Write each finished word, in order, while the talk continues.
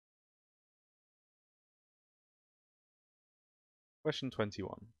Question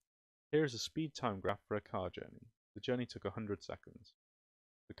 21. Here is a speed time graph for a car journey. The journey took 100 seconds.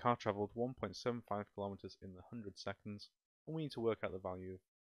 The car travelled 1.75 kilometers in the 100 seconds, and we need to work out the value.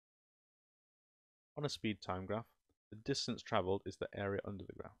 On a speed time graph, the distance travelled is the area under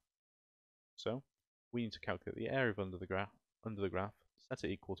the graph. So, we need to calculate the area of under the graph, set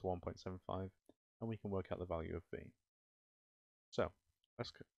it equal to 1.75, and we can work out the value of v. So,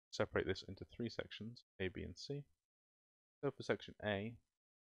 let's separate this into three sections, A, B, and C. So for section A,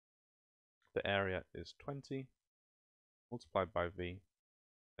 the area is 20 multiplied by v,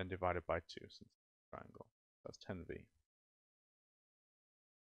 then divided by 2 since it's a triangle. That's 10v.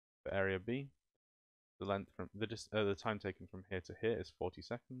 For area B, the length from the time taken from here to here is 40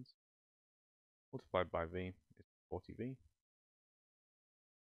 seconds. Multiplied by v is 40v.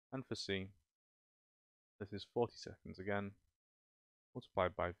 And for C, this is 40 seconds again,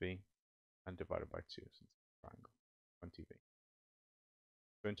 multiplied by v, and divided by 2 since it's a triangle, 20v.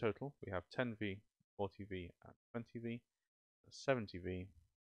 So in total, we have 10v, 40v, and 20v. 70v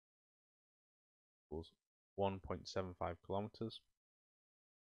equals 1.75 kilometers.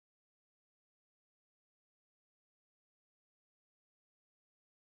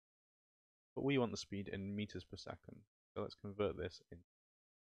 But we want the speed in meters per second. So let's convert this in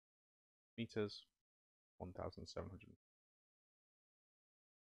meters, 1,700.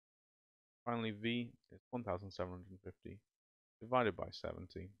 Finally, v is 1,750 divided by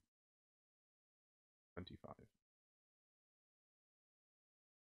 70, 25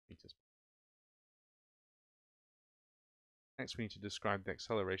 meters. Next, we need to describe the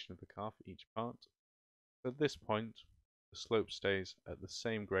acceleration of the car for each part. So at this point, the slope stays at the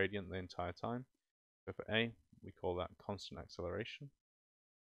same gradient the entire time. So for A, we call that constant acceleration.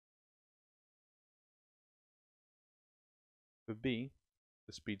 For B,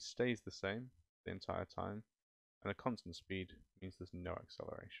 the speed stays the same the entire time, and a constant speed means there's no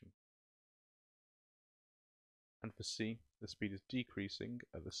acceleration. And for C, the speed is decreasing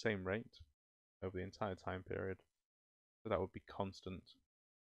at the same rate over the entire time period, so that would be constant.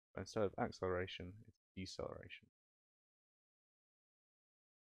 But instead of acceleration, it's deceleration.